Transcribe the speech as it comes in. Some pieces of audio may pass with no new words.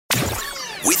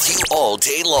with you all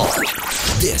day long.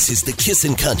 This is the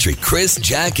Kissin' Country Chris,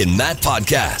 Jack, and Matt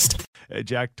podcast.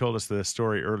 Jack told us the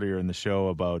story earlier in the show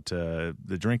about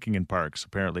the drinking in parks.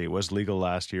 Apparently, it was legal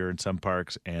last year in some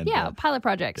parks. And pilot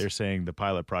project. They're saying the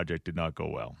pilot project did not go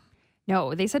well.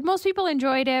 No, they said most people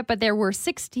enjoyed it, but there were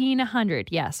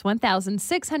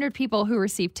 1,600 people who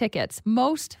received tickets,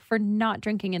 most for not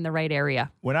drinking in the right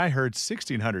area. When I heard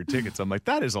 1,600 tickets, I'm like,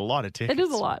 that is a lot of tickets. It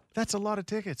is a lot. That's a lot of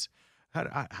tickets. How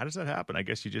does that happen? I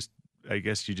guess you just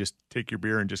take your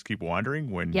beer and just keep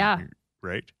wandering when you're,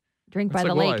 right? Drink by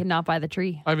the lake and not by the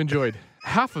tree. I've enjoyed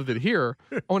half of it here.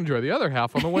 I want to enjoy the other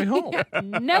half on the way home.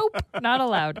 Nope, not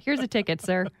allowed. Here's a ticket,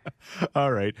 sir.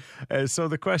 All right. So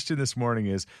the question this morning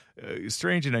is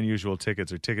strange and unusual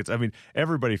tickets or tickets. I mean,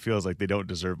 everybody feels like they don't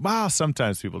deserve. Well,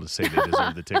 sometimes people just say they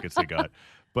deserve the tickets they got.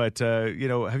 But,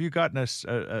 have you gotten a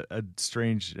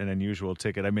strange and unusual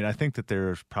ticket? I mean, I think that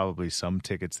there's probably some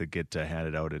tickets that get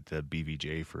handed out at the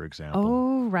BVJ, for example.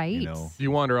 Oh, right.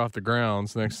 You wander off the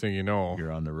grounds, next thing you know.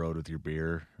 You're on the road with your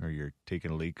beer, or you're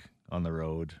taking a leak on the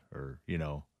road, or,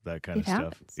 that kind of stuff.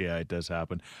 Happens. Yeah, it does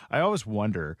happen. I always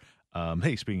wonder...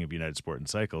 hey, speaking of United Sport and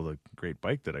Cycle, the great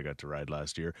bike that I got to ride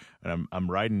last year, and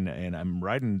I'm riding.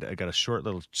 I got a short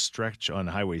little stretch on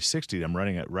Highway 60. I'm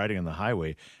riding on the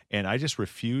highway, and I just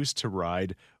refuse to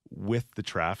ride with the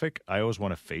traffic. I always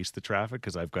want to face the traffic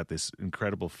because I've got this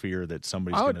incredible fear that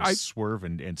somebody's going to swerve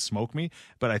and smoke me.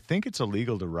 But I think it's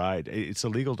illegal to ride. It's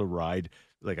illegal to ride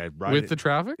like I ride with the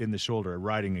traffic in the shoulder,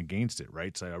 riding against it.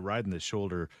 Right, so I ride in the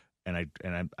shoulder, and I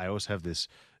always have this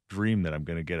dream that I'm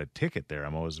going to get a ticket there.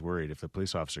 I'm always worried if the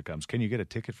police officer comes. Can you get a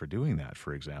ticket for doing that,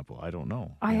 for example? I don't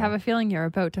know. I have a feeling you're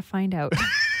about to find out.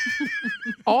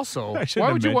 Also,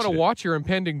 why would you want to watch your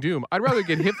impending doom? I'd rather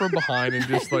get hit from behind and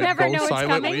just like Never go know it's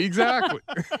silently. coming. Exactly.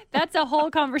 That's a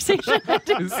whole conversation.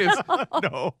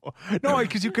 No,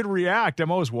 because you could react.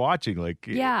 I'm always watching. Like,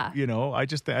 yeah.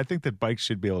 I think that bikes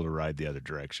should be able to ride the other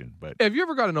direction. But have you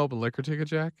ever got an open liquor ticket,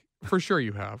 Jack? For sure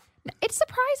you have. It's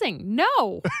surprising.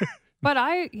 No. But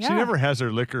she never has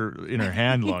her liquor in her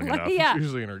hand long enough. Yeah. It's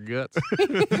usually in her guts.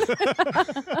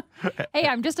 Hey,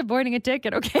 I'm just avoiding a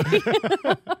ticket, okay?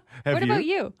 What about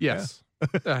you? Yes,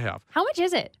 I have. How much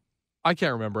is it? I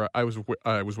can't remember. I was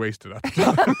wasted at the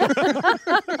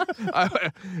time.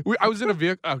 I was in a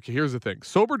vehicle. Okay, here's the thing.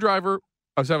 Sober driver.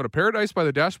 I was having a Paradise by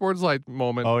the Dashboard's light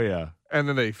moment. Oh, yeah. And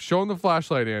then they shone the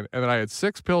flashlight in, and then I had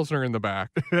 6 Pilsner in the back.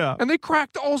 Yeah. And they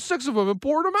cracked all 6 of them and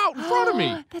poured them out in front of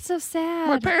me. That's so sad.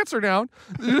 My pants are down.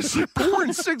 They're just like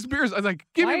pouring 6 beers. I was like,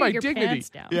 give Why me my are your dignity. pants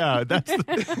down? Yeah,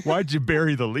 why'd you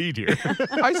bury the lead here?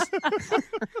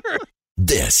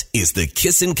 This is the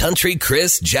Kissin' Country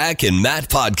Chris, Jack, and Matt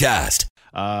podcast.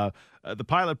 The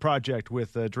pilot project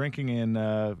with drinking in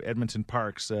Edmonton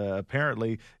parks,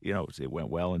 apparently, it went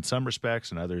well in some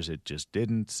respects, and others it just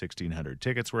didn't. 1,600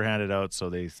 tickets were handed out, so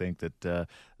they think that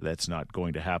that's not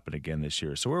going to happen again this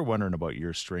year. So we're wondering about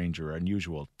your strange or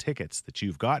unusual tickets that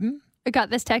you've gotten. I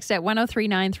got this text at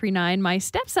 103939. My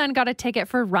stepson got a ticket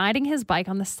for riding his bike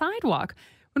on the sidewalk.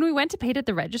 When we went to pay it at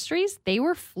the registries, they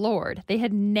were floored. They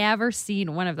had never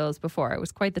seen one of those before. It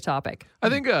was quite the topic. I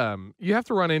think you have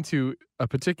to run into a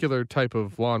particular type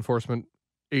of law enforcement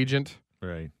agent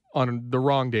on the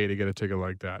wrong day to get a ticket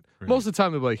like that. Right. Most of the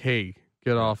time, they're like, hey,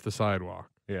 get off the sidewalk.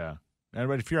 Yeah.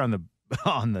 But if you're on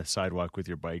the sidewalk with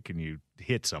your bike and you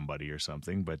hit somebody or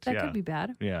something, but that could be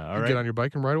bad. Yeah, all right. Get on your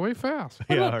bike and ride away fast.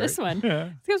 What about this one? Yeah.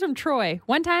 This goes from Troy.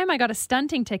 One time I got a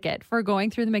stunting ticket for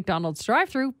going through the McDonald's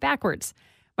drive-thru backwards.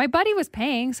 My buddy was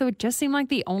paying, so it just seemed like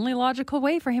the only logical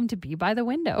way for him to be by the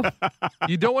window.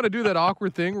 You don't want to do that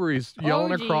awkward thing where he's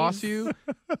yelling across you.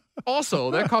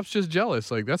 Also, that cop's just jealous.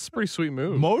 Like, that's a pretty sweet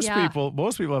move. Most people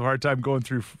have a hard time going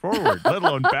through forward, let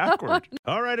alone backward.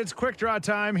 All right, it's quick draw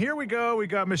time. Here we go. We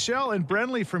got Michelle and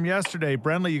Brenley from yesterday.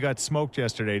 Brenley, you got smoked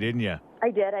yesterday, didn't you?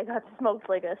 I did. I got smoked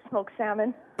like a smoked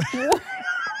salmon.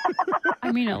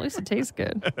 I mean, at least it tastes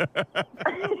good.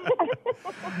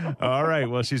 All right.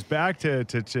 Well, she's back to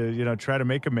try to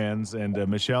make amends. And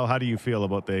Michelle, how do you feel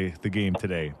about the game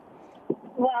today?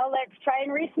 Well, let's try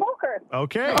and re-smoke her.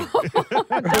 Okay.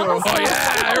 Oh,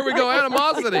 yeah. Here we go.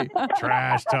 Animosity.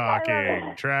 Trash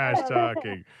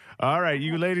talking. All right.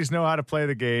 You ladies know how to play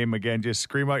the game. Again, just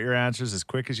scream out your answers as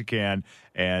quick as you can.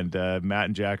 And Matt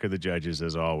and Jack are the judges,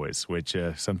 as always, which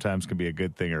sometimes can be a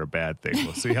good thing or a bad thing.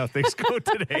 We'll see how things go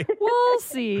today. We'll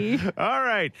see. All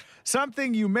right.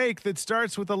 Something you make that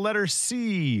starts with the letter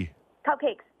C.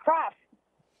 Cupcakes. Trash.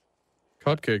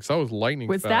 Cupcakes. That was lightning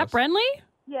Was fast. that Brenley?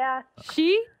 Yeah.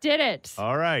 She did it.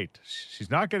 All right.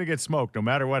 She's not going to get smoked no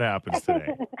matter what happens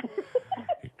today.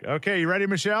 Okay, you ready,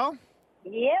 Michelle?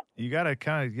 Yep. You got to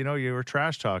kind of, you were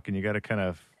trash talking. You got to kind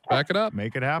of Back it up.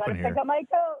 Make it happen Gotta here. pick up my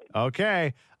coat.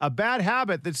 Okay. A bad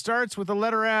habit that starts with the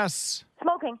letter S.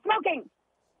 Smoking.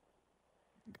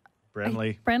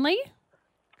 Brenly Friendly?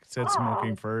 said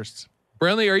smoking first.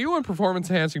 Brenly, are you on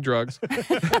performance-enhancing drugs?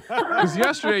 Because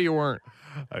yesterday you weren't.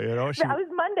 You know, she, That was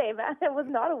Monday, man. It was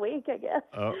not a week, I guess.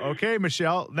 okay,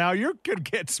 Michelle. Now you're going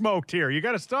to get smoked here. You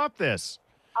got to stop this.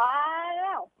 I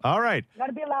don't know. All right.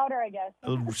 Gotta be louder, I guess.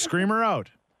 Scream her out.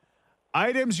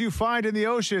 Items you find in the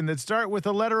ocean that start with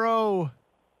the letter O.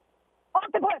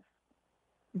 Octopus.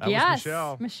 That was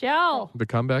Yes. Michelle. The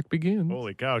comeback begins.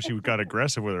 Holy cow, she got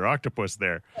aggressive with her octopus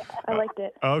there. I liked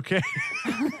it. Okay.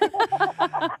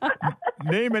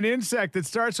 Name an insect that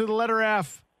starts with the letter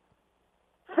F.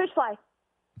 Fish fly.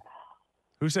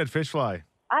 Who said fish fly?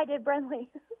 I did, Brenly.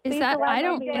 Is These that, are I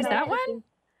don't, random is that answers. one?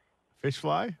 Fish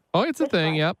fly? Oh, it's a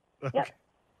thing, yep. Yep.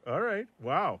 All right.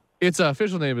 Wow. Its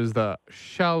official name is the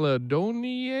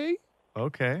Chalodoniae.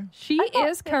 Okay. She I thought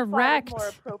is fish fly was correct. More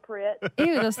appropriate.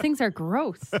 Ew, those things are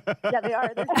gross. Yeah, they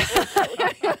are. They're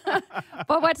gross.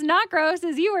 But what's not gross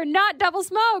is you were not double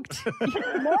smoked. No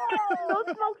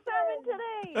smoked salmon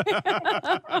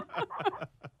today.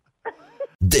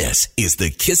 This is the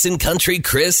Kissin' Country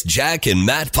Chris, Jack, and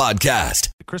Matt podcast.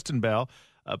 Kristen Bell,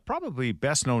 probably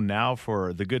best known now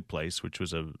for The Good Place, which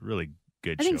was a really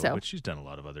good I show, think so. but she's done a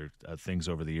lot of other things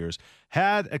over the years,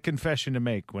 had a confession to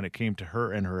make when it came to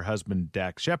her and her husband,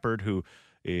 Dax Shepard, who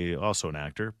is also an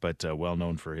actor, but well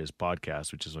known for his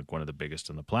podcast, which is like one of the biggest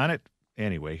on the planet.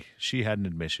 Anyway, she had an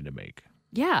admission to make.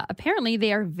 Yeah, apparently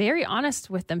they are very honest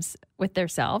with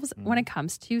themselves when it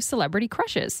comes to celebrity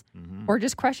crushes or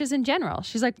just crushes in general.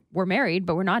 She's like, we're married,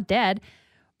 but we're not dead.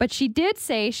 But she did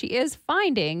say she is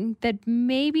finding that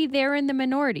maybe they're in the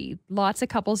minority. Lots of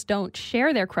couples don't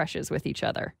share their crushes with each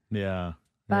other. Yeah.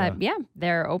 But yeah,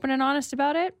 they're open and honest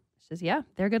about it. She says, yeah,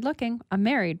 they're good looking. I'm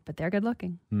married, but they're good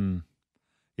looking.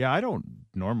 Yeah, I don't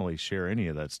normally share any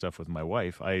of that stuff with my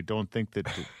wife. I don't think that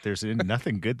there's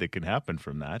nothing good that can happen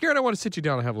from that. Karen, I want to sit you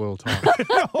down and have a little talk.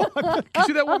 You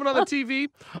see that woman on the TV?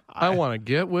 I want to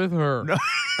get with her. No.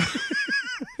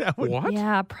 That would What?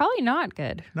 Yeah, probably not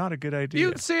good. not a good idea.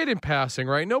 You say it in passing,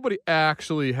 right? Nobody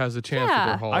actually has a chance Yeah. at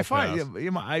their hall I pass.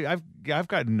 find I've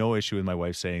got no issue with my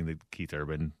wife saying that Keith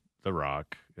Urban, The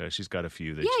Rock, she's got a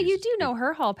few that. Yeah, you do know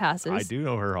her hall passes. I do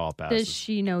know her hall passes. Does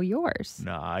she know yours?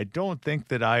 No, I don't think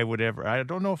that I would ever. I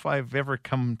don't know if I've ever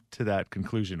come to that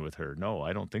conclusion with her. No,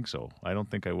 I don't think so. I don't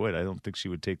think I would. I don't think she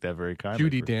would take that very kindly.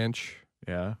 Judi Dench.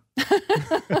 Yeah.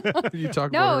 You talk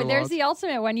about No, her there's lots. the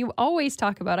ultimate one you always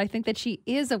talk about. I think that she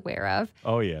is aware of,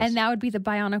 Oh yes. and that would be the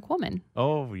bionic woman.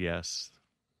 Oh yes.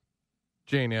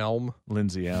 Jane Elm.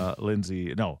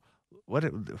 Lindsay. No.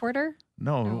 What? Porter?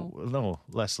 No.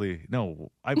 Leslie.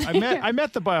 No. I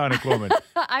met the bionic woman.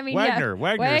 I mean, Wagner. yeah.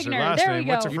 Wagner's her last there name. we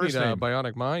What's go. her You first need a name?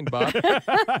 bionic mind, Bob.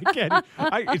 I can't.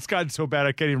 It's gotten so bad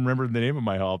I can't even remember the name of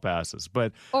my hall passes.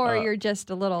 But Or you're just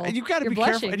a little. and you got to you're be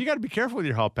blushing. careful. And you got to be careful with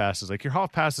your hall passes. Like your hall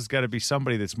passes got to be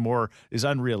somebody that's is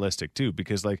unrealistic too,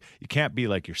 because like you can't be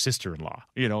like your sister-in-law.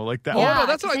 You know, like that. Yeah, no,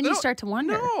 that's 'cause what I- then you no, start to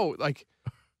wonder. No, like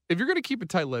if you're gonna keep it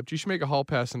tight-lipped, you should make a hall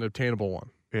pass an obtainable one.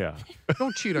 Yeah.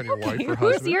 Don't cheat on your wife or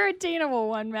Who's husband. your attainable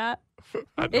one, Matt?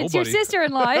 Nobody. It's your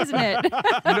sister-in-law, isn't it?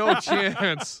 No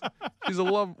chance. She's a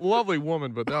lovely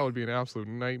woman, but that would be an absolute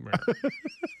nightmare.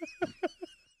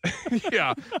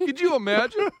 Yeah. Could you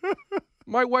imagine?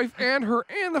 My wife and her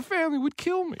and the family would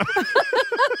kill me.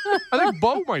 I think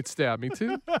Bo might stab me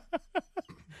too.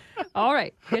 All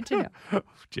right, good to know.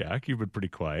 Jack, you've been pretty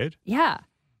quiet. Yeah,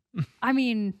 I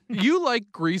mean, You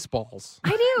like grease balls.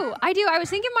 I do. I was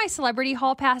thinking my celebrity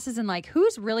hall passes and like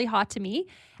who's really hot to me,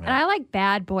 and I like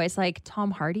bad boys. Like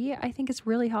Tom Hardy, I think is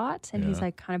really hot, and he's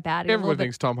like kind of bad. and Everyone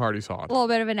thinks Tom Hardy's hot. a little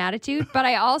bit of an attitude, but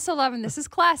I also love, and this is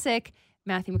classic,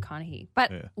 Matthew McConaughey,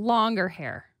 but longer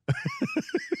hair.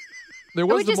 There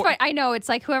was Which the is fine. I know it's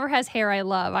like whoever has hair, I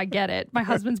love. I get it. My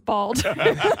husband's bald.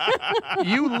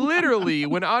 You literally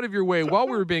went out of your way while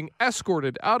we were being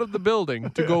escorted out of the building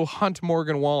to go hunt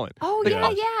Morgan Wallen. Oh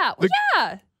Like, yeah.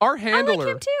 Yeah. Our I handler, like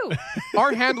him too.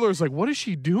 our handler's like, what is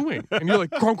she doing? And you're like,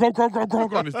 gronk, gronk, gronk, gronk,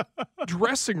 gronk, on his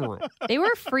dressing room. They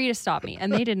were free to stop me,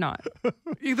 and they did not.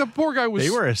 The poor guy was. They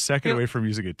were a second away from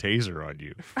using a taser on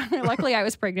you. Luckily, I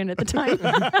was pregnant at the time.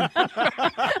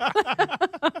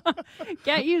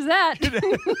 Can't use that.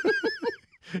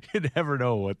 You never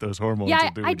know what those hormones Yeah,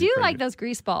 will do. I when do you're like pregnant. those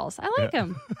grease balls. I like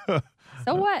them.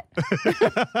 So what?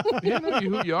 Yeah,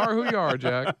 you are who you are,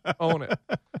 Jack. Own it.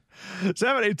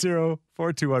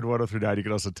 780-421-1039. You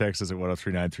can also text us at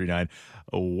 103939.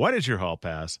 What is your hall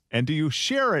pass? And do you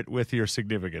share it with your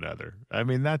significant other? I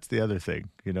mean, that's the other thing,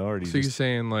 you know, or do you So you're just,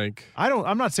 saying like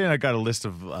I'm not saying I got a list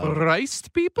of rice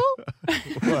people?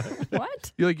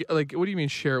 What? You like what do you mean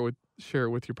share it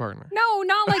with your partner? No,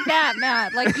 not like that,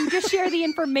 Matt. Like you just share the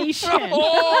information.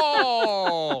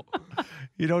 Oh,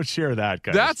 you don't share that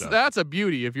kind of stuff. that's a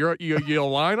beauty. If you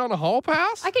align on a hall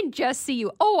pass, I can just see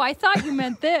you. Oh, I thought you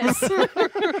meant this.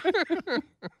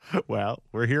 Well,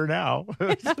 we're here now.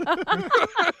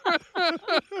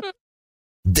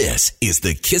 This is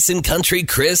the Kissin' Country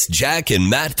Chris, Jack, and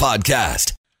Matt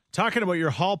podcast. Talking about your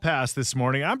hall pass this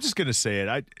morning, I'm just going to say it.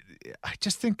 I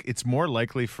just think it's more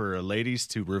likely for ladies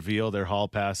to reveal their hall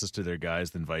passes to their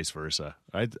guys than vice versa.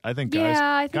 I think guys,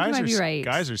 Yeah, I think you guys might are be right.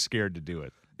 guys are scared to do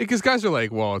it. because guys are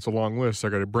like, well, it's a long list. I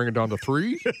got to bring it down to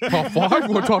 3, top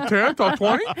 5, top 10, top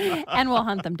 20. And we'll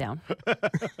hunt them down.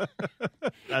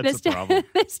 That's the problem.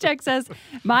 This text says,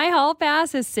 my hall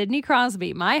pass is Sidney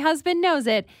Crosby. My husband knows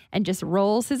it and just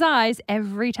rolls his eyes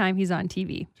every time he's on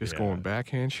TV. Just Yeah. going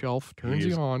backhand shelf, turns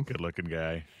He's you on. Good-looking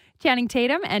guy. Channing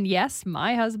Tatum, and yes,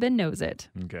 my husband knows it.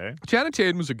 Okay. Channing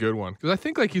Tatum was a good one because I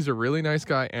think like he's a really nice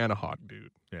guy and a hot dude.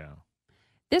 Yeah.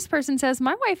 This person says,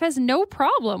 my wife has no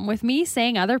problem with me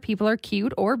saying other people are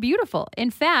cute or beautiful. In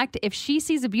fact, if she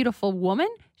sees a beautiful woman,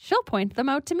 she'll point them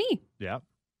out to me. Yeah.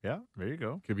 Yeah. There you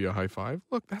go. Give you a high five.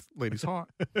 Look, that lady's hot.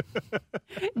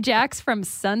 Jax from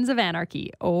Sons of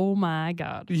Anarchy. Oh my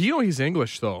God. You know he's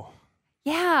English though.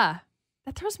 Yeah.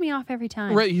 That throws me off every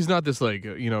time. Right, he's not this like,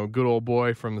 good old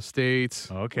boy from the States,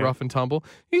 Okay. rough and tumble.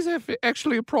 He's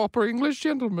actually a proper English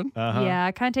gentleman. Uh-huh. Yeah,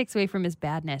 it kind of takes away from his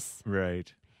badness.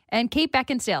 Right. And Kate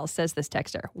Beckinsale says this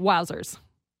texter, wowzers.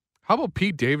 How about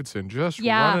Pete Davidson just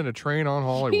Yeah. running a train on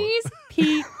Hollywood? He's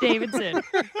Pete Davidson.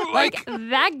 like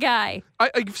that guy. I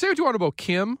say what you want about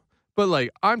Kim, but like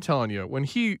I'm telling you, when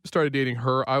he started dating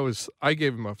her, I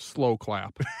gave him a slow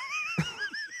clap.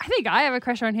 I think I have a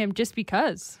crush on him just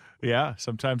because. Yeah.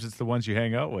 Sometimes it's the ones you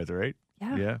hang out with, right?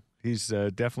 Yeah. Yeah. He's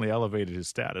definitely elevated his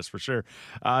status for sure.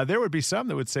 There would be some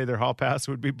that would say their hall pass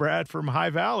would be Brad from High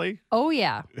Valley. Oh,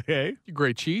 yeah. Hey,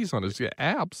 Great cheese on his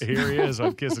abs. here he is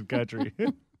on Kissin' Country.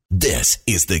 This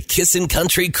is the Kissin'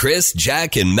 Country Chris,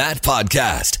 Jack, and Matt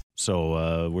podcast.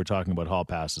 So we're talking about hall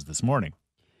passes this morning.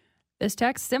 This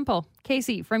text, simple.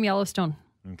 Casey from Yellowstone.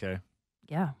 Okay.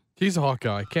 Yeah. He's a hot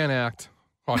guy. Can't act.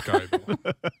 Hot guy.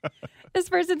 though. This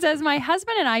person says, my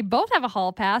husband and I both have a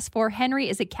hall pass for Henry.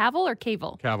 Is it Cavill or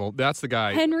Cavill? Cavill, that's the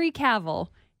guy. Henry Cavill.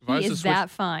 If I was He to is switch- that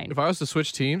fine. If I was to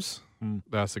switch teams,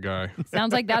 that's the guy.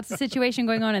 Sounds like that's the situation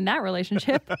going on in that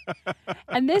relationship.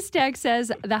 And this text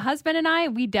says, the husband and I,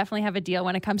 we definitely have a deal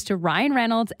when it comes to Ryan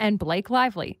Reynolds and Blake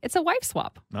Lively. It's a wife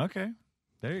swap. Okay.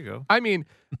 There you go. I mean,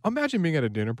 imagine being at a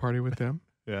dinner party with them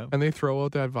Yeah. and they throw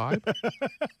out that vibe.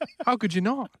 How could you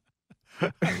not?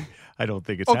 I don't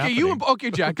think it's Okay, happening. okay,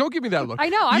 Jack, don't give me that look. I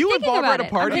know. I'm you and thinking Bob are about at a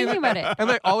it. party, I'm thinking about it. and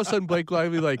like all of a sudden Blake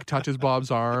Lively like touches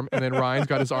Bob's arm, and then Ryan's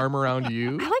got his arm around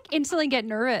you. I like instantly get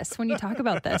nervous when you talk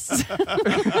about this.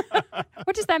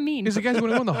 What does that mean? Is you guys want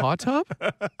to go in the hot tub?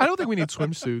 I don't think we need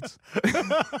swimsuits.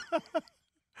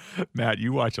 Matt,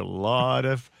 you watch a lot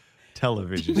of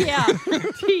television. Yeah,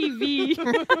 TV.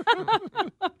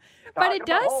 But it Talk about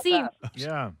does hall seem. passes.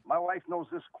 Yeah. My wife knows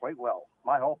this quite well.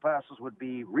 My hall passes would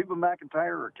be Reba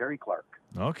McEntire or Terry Clark.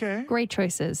 Okay. Great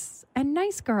choices and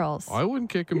nice girls. I wouldn't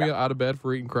kick me out of bed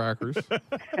for eating crackers.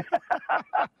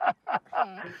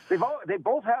 They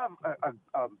both have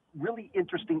a really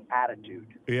interesting attitude.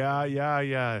 Yeah.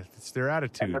 It's their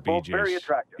attitude, And they're both BJ. very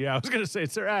attractive. Yeah, I was going to say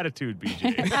it's their attitude,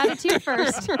 BJ. Attitude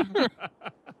first.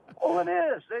 Oh, it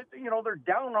is. They're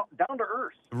down to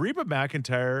earth. Reba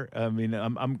McEntire, I mean,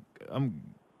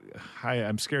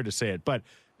 I'm scared to say it, but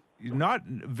not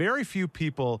very few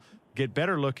people get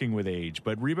better looking with age,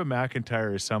 but Reba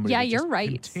McEntire is somebody Yeah, that you're just right.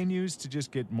 continues to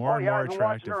just get more Oh and yeah, more I've been watching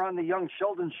attractive. her on the Young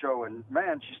Sheldon show, and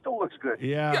man, she still looks good.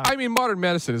 Yeah. Yeah, I mean, modern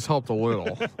medicine has helped a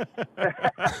little.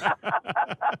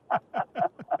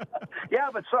 Yeah,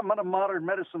 but something out of modern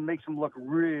medicine makes them look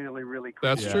really, really cool.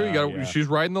 That's Yeah, true. yeah. She's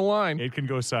riding the line. It can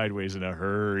go sideways in a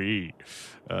hurry.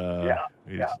 Yeah.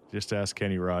 Just ask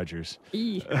Kenny Rogers.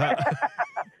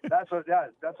 That's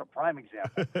a prime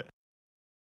example.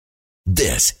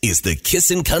 This is the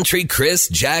Kissin' Country Chris,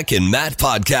 Jack, and Matt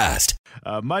podcast.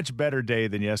 Much better day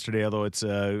than yesterday, although it's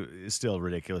still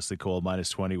ridiculously cold,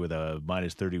 -20 with a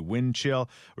 -30 wind chill.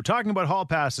 We're talking about hall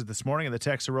passes this morning, and the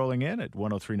texts are rolling in at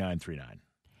 103939.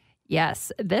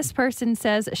 Yes, this person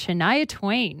says Shania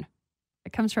Twain.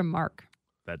 It comes from Mark.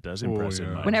 That does impress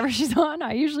him much. Whenever she's on,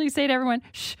 I usually say to everyone,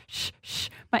 shh, shh, shh,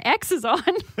 my ex is on.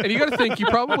 And you got to think, you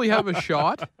probably have a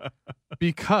shot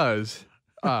because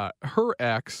her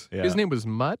ex, his name was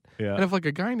Mutt. Yeah. And if like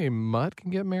a guy named Mutt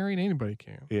can get married, anybody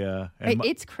can. Yeah. And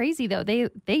It's crazy, though.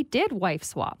 They did wife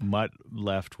swap. Mutt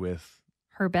left with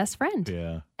Her best friend.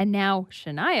 Yeah. And now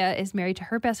Shania is married to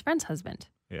her best friend's husband.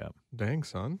 Yeah. Dang,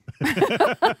 son.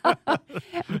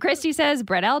 Christy says,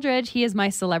 Brett Eldridge, he is my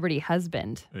celebrity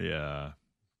husband. Yeah.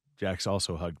 Jack's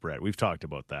also hugged Brett. We've talked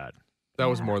about that. That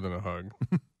was more than a hug.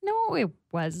 No, it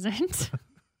wasn't.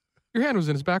 Your hand was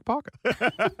in his back pocket.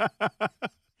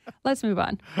 Let's move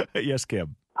on. Yes,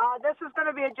 Kim. This is going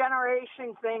to be a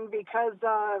generation thing because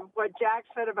what Jack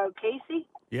said about Casey.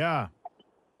 Yeah.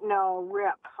 No,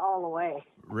 rip all the way.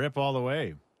 Rip all the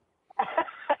way. I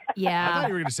Yeah. thought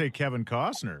you were going to say Kevin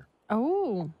Costner.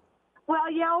 Oh.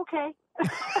 Well, yeah, okay.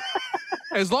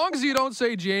 As long as you don't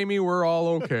say Jamie, we're all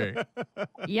okay.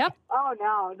 Yep.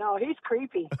 Oh, no, he's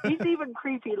creepy. He's even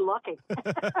creepy looking.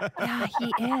 Yeah,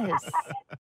 he is.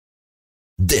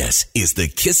 This is the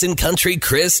Kissin' Country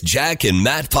Chris, Jack, and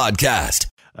Matt podcast.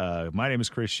 My name is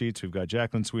Chris Sheets. We've got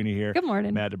Jacqueline Sweeney here. Good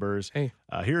morning. Matt DeBurs. Hey.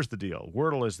 Here's the deal.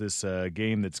 Wordle is this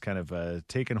game that's kind of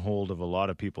taken hold of a lot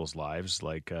of people's lives,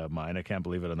 like mine. I can't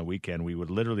believe it. On the weekend, we would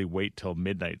literally wait till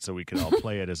midnight so we could all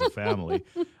play it as a family.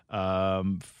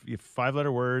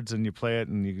 5-letter words, and you play it,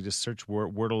 and you can just search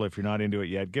Wordle if you're not into it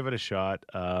yet. Give it a shot.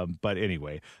 But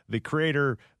anyway, the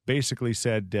creator basically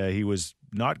said he was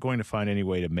not going to find any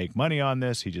way to make money on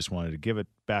this. He just wanted to give it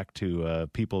back to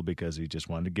people because he just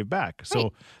wanted to give back.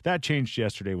 So that changed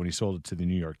yesterday when he sold it to the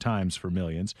New York Times for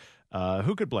millions.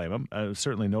 Who could blame him?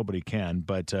 Certainly nobody can.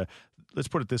 But let's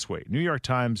put it this way. New York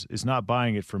Times is not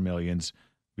buying it for millions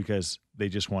because they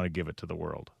just want to give it to the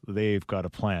world. They've got a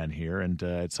plan here, and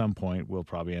at some point we'll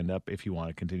probably end up, if you want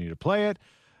to continue to play it,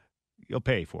 you'll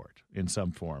pay for it in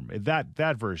some form.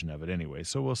 That version of it anyway,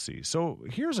 so we'll see. So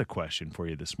here's a question for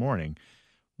you this morning.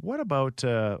 What about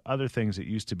other things that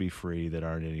used to be free that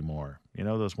aren't anymore? You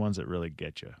know, those ones that really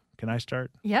get you. Can I start?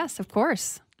 Yes, of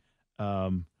course.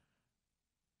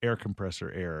 Air compressor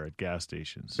air at gas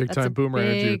stations. Big That's time a boomer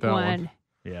energy with big that one. one.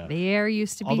 Yeah. The air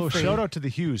used to be Although free. shout out to the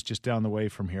Hughes just down the way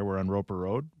from here. We're on Roper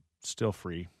Road. Still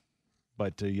free.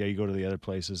 But yeah, you go to the other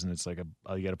places and it's like you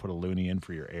got to put a loonie in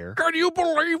for your air. Can you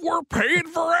believe we're paying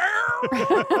for air?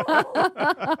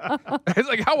 It's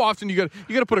like how often you got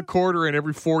to put a quarter in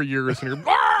every 4 years and you're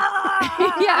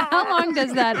Yeah, how long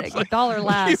does that dollar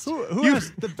last? Who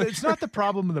has it's not the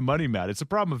problem of the money, Matt. It's the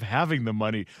problem of having the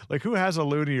money. Like who has a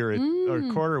loonie or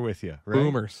a quarter with you? Right?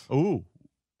 boomers. Ooh,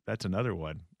 that's another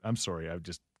one. I'm sorry, I'm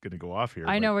just going to go off here.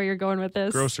 I know where you're going with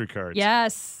this. Grocery cards.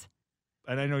 Yes.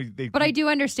 And I know they. But I do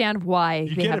understand why You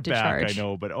they get have it to back, charge. I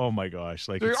know, but oh my gosh,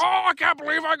 like. Like, I can't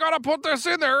believe I got to put this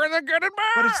in there and then get it back.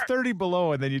 But it's 30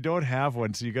 below, and then you don't have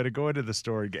one, so you got to go into the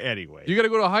store and anyway. You got to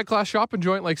go to a high-class shopping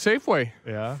joint like Safeway.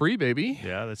 Yeah, Free, baby.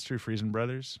 yeah, that's true. Friesen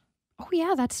Brothers. Oh,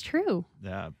 yeah, that's true.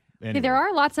 Yeah. Okay, Anyway. there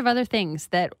are lots of other things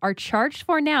that are charged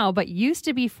for now, but used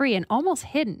to be free and almost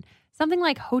hidden. Something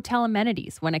like hotel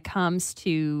amenities when it comes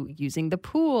to using the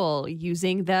pool,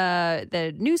 using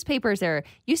the newspapers. There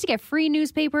used to get free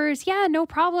newspapers. Yeah, no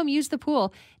problem. Use the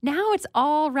pool. Now it's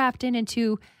all wrapped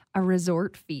into a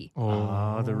resort fee.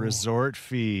 Oh, the resort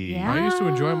fee. Yeah. I used to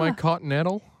enjoy my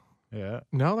Continental. Yeah.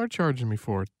 Now they're charging me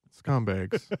for it.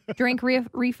 Scumbags. Drink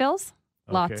refills.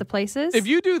 Lots Okay. of places. If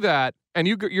you do that and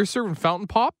you're serving fountain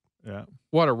pop, Yeah.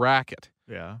 what a racket.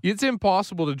 Yeah. It's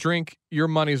impossible to drink your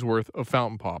money's worth of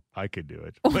fountain pop. I could do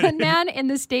it. One man in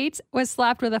the States was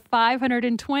slapped with a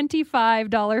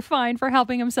 $525 fine for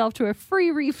helping himself to a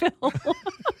free refill.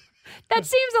 That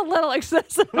seems a little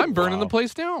excessive. I'm burning Wow. the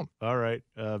place down. All right.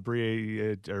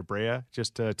 Brea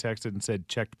just texted and said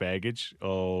checked baggage.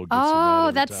 Oh, gets you mad Oh,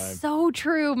 every that's time. so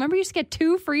true. Remember, you used to get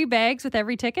 2 free bags with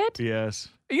every ticket? Yes.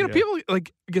 You know, Yeah. people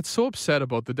like get so upset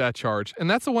about the debt charge, and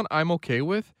that's the one I'm okay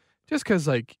with, just because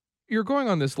like you're going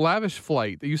on this lavish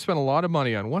flight that you spent a lot of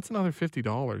money on. What's another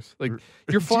 $50? Like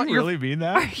you're Do flying. you really mean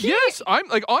that? Yes, I'm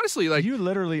like honestly like. You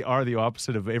literally are the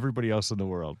opposite of everybody else in the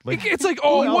world. Like It's like, who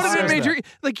oh, else what is it says major? that?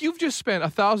 Like you've just spent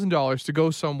 $1,000 to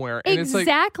go somewhere, and it's like,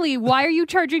 Exactly. Why are you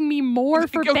charging me more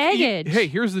for okay, baggage? hey,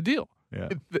 here's the deal. Yeah.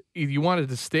 If you wanted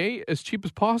to stay as cheap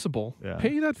as possible, Yeah.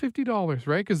 pay that $50,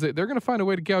 right? Because they're going to find a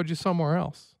way to gouge you somewhere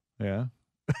else. Yeah.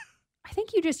 I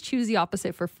think you just choose the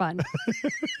opposite for fun.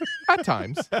 At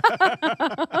times.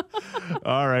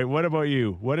 All right. What about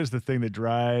you? What is the thing that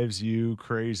drives you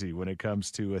crazy when it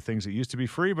comes to things that used to be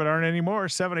free but aren't anymore?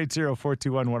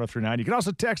 780-421-1039. You can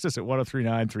also text us at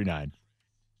 103939.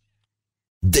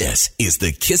 This is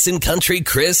the Kissin' Country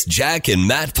Chris, Jack, and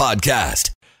Matt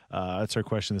podcast. That's our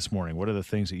question this morning. What are the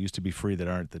things that used to be free that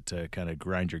aren't, that kind of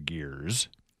grind your gears?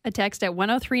 A text at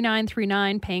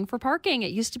 103939, paying for parking.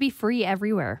 It used to be free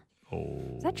everywhere.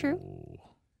 Oh. Is that true?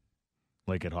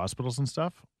 Like at hospitals and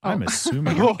stuff? Oh. I'm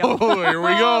assuming. Oh, here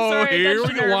we go. Sorry, Here we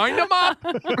attention go. Wind them up.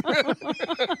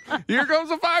 Here comes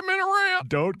a 5-minute ramp.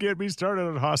 Don't get me started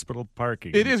on hospital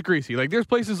parking. It is greasy. Like, there's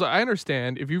places, I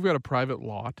understand, if you've got a private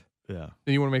lot, Yeah.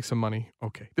 and you want to make some money,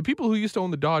 okay. The people who used to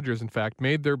own the Dodgers, in fact,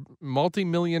 made their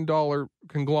multi-million-dollar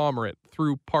conglomerate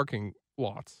through parking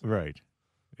lots. Right.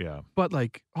 Yeah. But,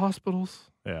 like, hospitals?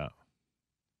 Yeah.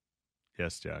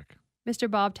 Yes, Jack. Mr.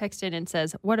 Bob texted in and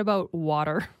says, what about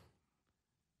water?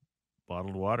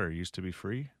 Bottled water used to be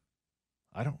free?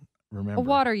 I don't remember.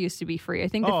 Water used to be free. I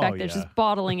think the fact that it's just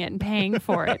bottling it and paying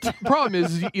for it. Problem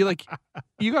is,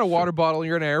 you got a water bottle,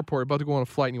 you're in an airport, about to go on a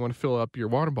flight, and you want to fill up your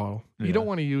water bottle. Yeah. You don't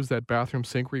want to use that bathroom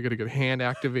sink where you got to get hand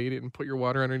activated and put your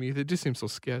water underneath. It just seems so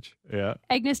sketch. Yeah.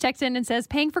 Agnes texts in and says,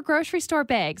 paying for grocery store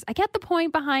bags. I get the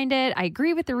point behind it. I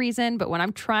agree with the reason, but when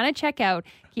I'm trying to check out,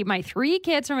 keep my 3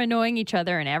 kids from annoying each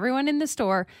other and everyone in the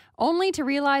store, only to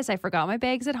realize I forgot my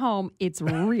bags at home, it's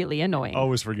really annoying.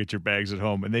 Always forget your bags at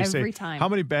home. And they Every say, time. how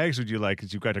many bags would you like?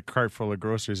 Because you've got a cart full of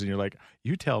groceries and you're like,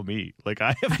 you tell me. Like,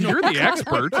 I have no You're the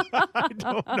expert. I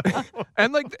don't know.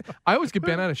 And like, I always get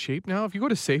bent out of shape now. If you go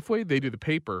to Safeway, they do the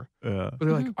paper. But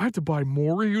they're like, I have to buy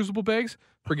more reusable bags,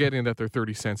 forgetting that they're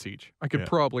 30 cents each. I could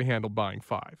probably handle buying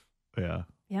 5. Yeah.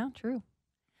 Yeah, true.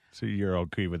 So you're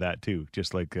okay with that too?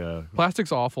 Just like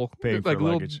Plastic's awful. Paying Like for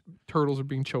little luggage. turtles are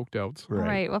being choked out.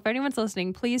 Right. Well, if anyone's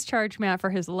listening, please charge Matt for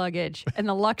his luggage and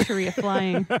the luxury of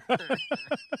flying.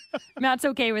 Matt's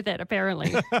okay with it,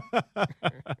 apparently.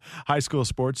 High school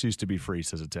sports used to be free,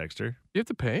 says a texter. You have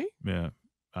to pay? Yeah.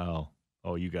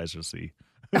 Oh, you guys will see.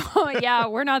 Oh, yeah,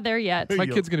 we're not there yet. My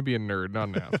kid's going to be a nerd, not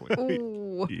an athlete.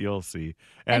 Ooh. You'll see.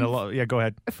 And yeah, go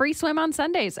ahead. Free swim on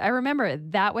Sundays. I remember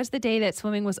that was the day that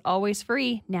swimming was always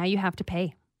free. Now you have to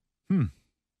pay.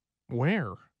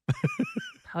 Where?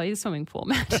 Probably the swimming pool,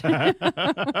 Matt.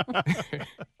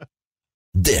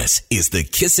 This is the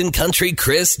Kissin' Country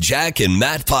Chris, Jack, and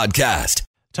Matt podcast.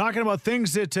 Talking about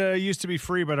things that used to be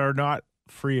free but are not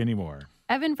free anymore.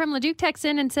 Evan from Leduc texts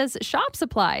in and says, shop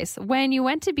supplies. When you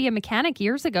went to be a mechanic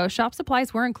years ago, shop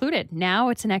supplies were included. Now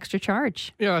it's an extra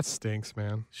charge. Yeah, that stinks,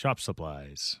 man. Shop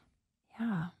supplies.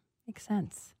 Yeah, makes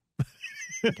sense.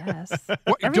 I guess.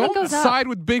 What, don't goes up. side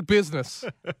with big business.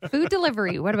 Food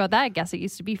delivery. What about that? I guess it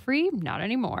used to be free. Not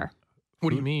anymore.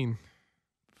 What do you mean?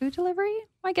 Food delivery?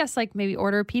 I guess like maybe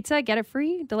order a pizza, get it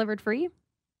free, delivered free.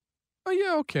 Oh,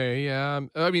 yeah, okay, yeah.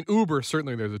 I mean, Uber,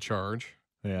 certainly there's a charge.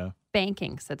 Yeah.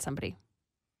 Banking, said somebody.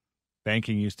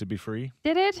 Banking used to be free.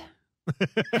 Did it?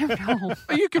 I don't know.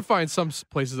 You can find some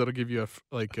places that'll give you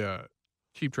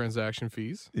cheap transaction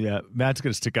fees. Yeah. Matt's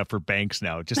going to stick up for banks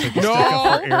now, just like you stick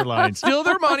up for airlines. Steal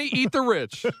their money, eat the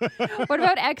rich. What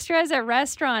about extras at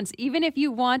restaurants? Even if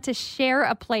you want to share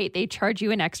a plate, they charge you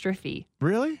an extra fee.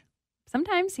 Really?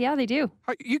 Sometimes, yeah, they do.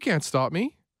 You can't stop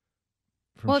me.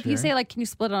 From Well, if you sharing? say, like, can you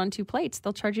split it on 2 plates?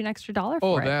 They'll charge you an extra $1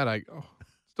 for it.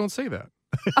 Don't say that.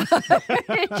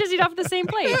 It's just eat off the same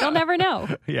plate. They'll never know.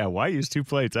 Yeah, why use 2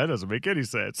 plates? That doesn't make any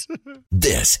sense.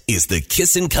 This is the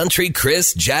Kissin' Country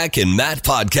Chris, Jack, and Matt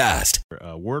podcast.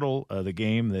 Wordle, the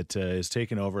game that is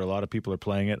taking over. A lot of people are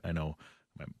playing it. I know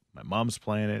my mom's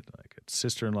playing it. My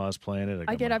sister-in-law's playing it.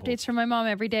 I get updates from my mom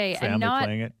every day. family And not,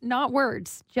 playing it? not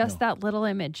words, just that little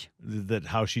image. That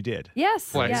how she did. Yes.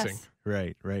 Flexing.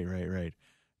 Yes. Right.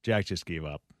 Jack just gave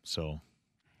up. So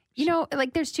You know,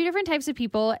 like there's 2 different types of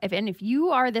people. If you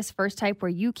are this first type where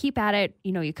you keep at it,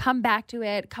 you know, you come back to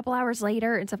it a couple hours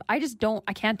later and stuff. I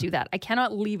can't do that. I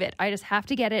cannot leave it. I just have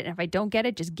to get it. And if I don't get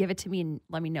it, just give it to me and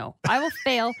let me know. I will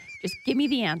fail. Just give me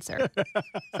the answer.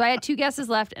 So I had 2 guesses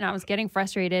left and I was getting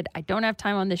frustrated. I don't have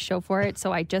time on this show for it.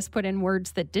 So I just put in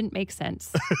words that didn't make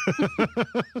sense.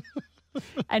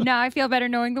 And now I feel better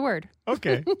knowing the word.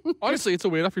 okay. Honestly, it's a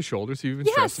weight off your shoulders. You've been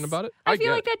Yes. stressing about it. I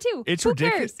feel like that too. It's Who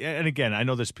ridiculous. cares? And again, I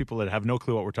know there's people that have no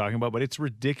clue what we're talking about, but it's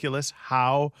ridiculous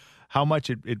how much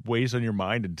it weighs on your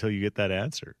mind until you get that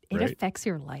answer. It Right? affects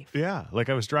your life. Yeah. Like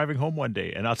I was driving home one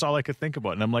day and that's all I could think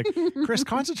about. And I'm like, Chris,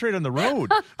 concentrate on the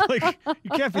road. Like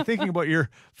you can't be thinking about your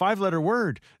 5-letter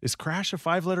word. Is crash a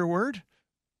 5-letter word?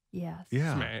 Yes.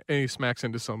 Yeah. And he smacks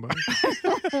into somebody.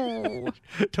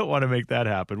 Don't want to make that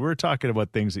happen. We're talking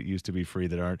about things that used to be free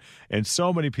that aren't. And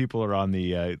so many people are on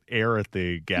the air at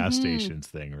the gas stations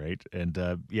thing, right? And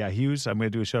Hughes, I'm going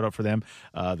to do a shout out for them.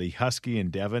 The Husky in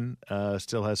Devon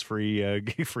still has free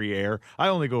air. I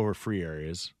only go over free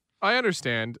areas. I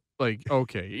understand. Like,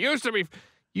 okay, it used to be.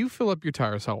 You fill up your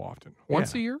tires how often?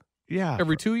 Once a year? Yeah.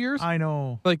 Every 2 years? I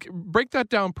know. Like, break that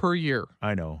down per year.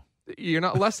 I know. You're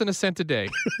not less than a cent a day.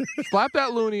 Slap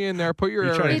that loony in there. Put your.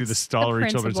 You're trying to do the Stollery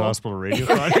Children's Hospital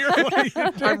radiothon here. What are you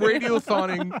doing? I'm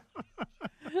radiothoning.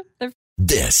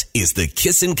 This is the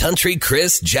Kissin' Country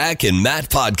Chris, Jack, and Matt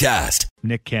podcast.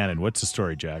 Nick Cannon, what's the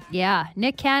story, Jack? Yeah,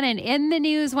 Nick Cannon in the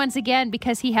news once again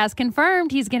because he has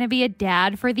confirmed he's going to be a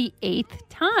dad for the 8th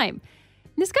time.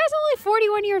 This guy's only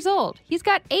 41 years old. He's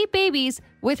got 8 babies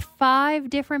with 5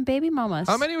 different baby mamas.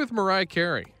 How many with Mariah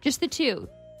Carey? Just the 2.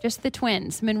 Just the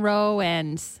twins, Monroe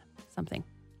and something.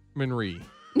 Minree.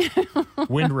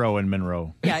 Windrow and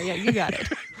Monroe. Yeah, you got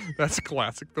it. That's a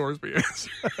classic Thorsby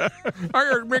answer. I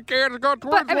heard Mick Cannon got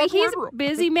twins. But I mean, he's a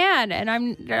busy man, and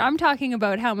I'm talking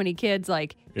about how many kids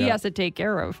he has to take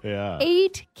care of. Yeah.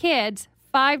 8 kids,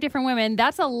 5 different women.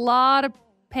 That's a lot of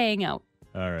paying out.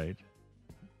 All right.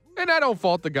 And I don't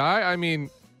fault the guy. I mean,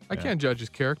 I can't judge his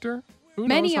character. Who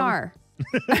Many knows how are.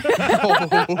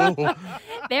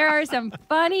 There are some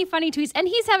funny tweets, and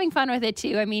he's having fun with it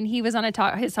too. I mean, he was on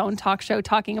his own talk show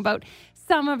talking about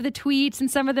some of the tweets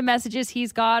and some of the messages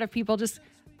he's got of people just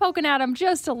poking at him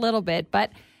just a little bit.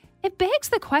 But it begs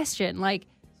the question, like,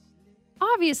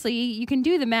 obviously you can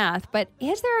do the math, but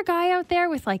is there a guy out there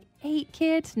with like 8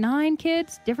 kids, 9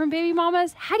 kids, different baby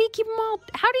mamas? How do you keep them all?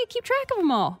 How do you keep track of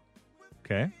them all?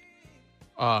 Okay.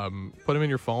 Put them in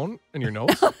your phone, in your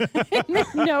notes.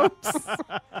 Notes.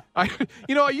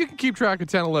 You can keep track of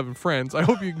 10, 11 friends. I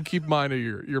hope you can keep mine of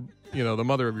your the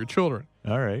mother of your children.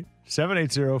 All right.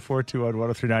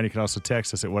 780-421-1039. You can also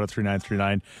text us at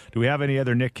 103939. Do we have any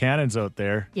other Nick Cannons out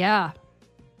there? Yeah.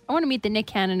 I want to meet the Nick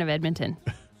Cannon of Edmonton.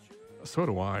 So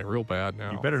do I. Real bad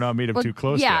now. You better not meet him too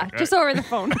close. Yeah, Jack. just over the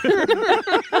phone.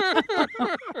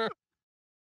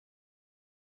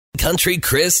 Country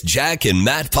Chris, Jack, and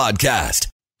Matt podcast.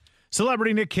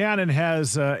 Celebrity Nick Cannon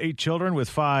has 8 children with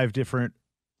 5 different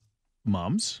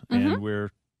moms, and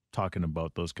we're talking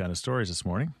about those kind of stories this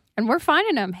morning. And we're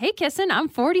finding them. Hey, Kissin', I'm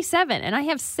 47, and I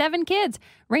have 7 kids,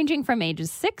 ranging from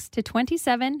ages 6 to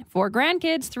 27, 4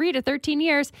 grandkids, 3 to 13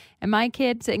 years, and my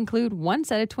kids include 1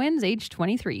 set of twins, age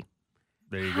 23.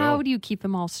 There you go. How do you keep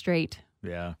them all straight?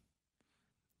 Yeah.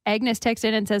 Agnes texted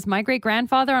in and says, my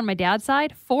great-grandfather on my dad's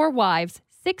side, 4 wives,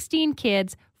 16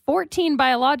 kids, 14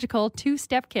 biological, 2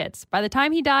 stepkids. By the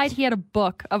time he died, he had a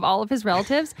book of all of his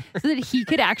relatives so that he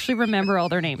could actually remember all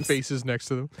their names. Faces next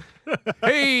to them.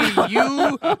 Hey,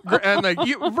 you.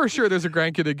 And for sure, there's a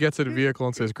grandkid that gets in a vehicle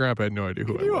and says, Grandpa had no idea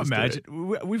who I was. Can you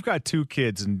imagine? We've got 2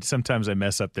 kids, and sometimes I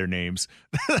mess up their names.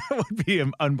 That would be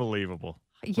unbelievable.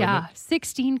 Yeah,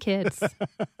 16 kids.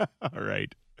 All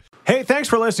right. Hey, thanks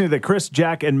for listening to the Chris,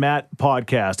 Jack, and Matt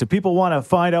podcast. If people want to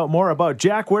find out more about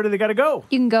Jack, where do they got to go?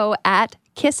 You can go at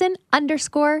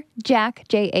Kissin_Jack,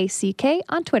 Jack,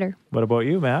 on Twitter. What about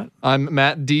you, Matt? I'm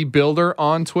Matt D. Builder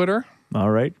on Twitter. All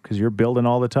right, because you're building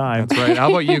all the time. That's right. How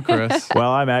about you, Chris?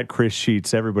 Well, I'm at Chris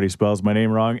Sheets. Everybody spells my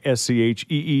name wrong, Scheetz.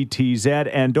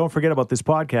 And don't forget about this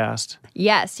podcast.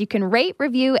 Yes, you can rate,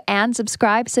 review, and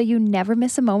subscribe so you never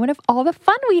miss a moment of all the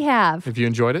fun we have. If you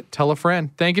enjoyed it, tell a friend.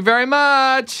 Thank you very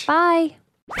much. Bye.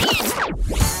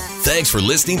 Thanks for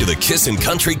listening to the Kissin'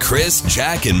 Country Chris,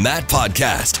 Jack, and Matt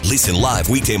podcast. Listen live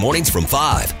weekday mornings from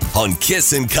 5 on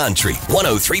Kissin' Country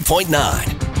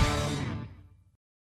 103.9.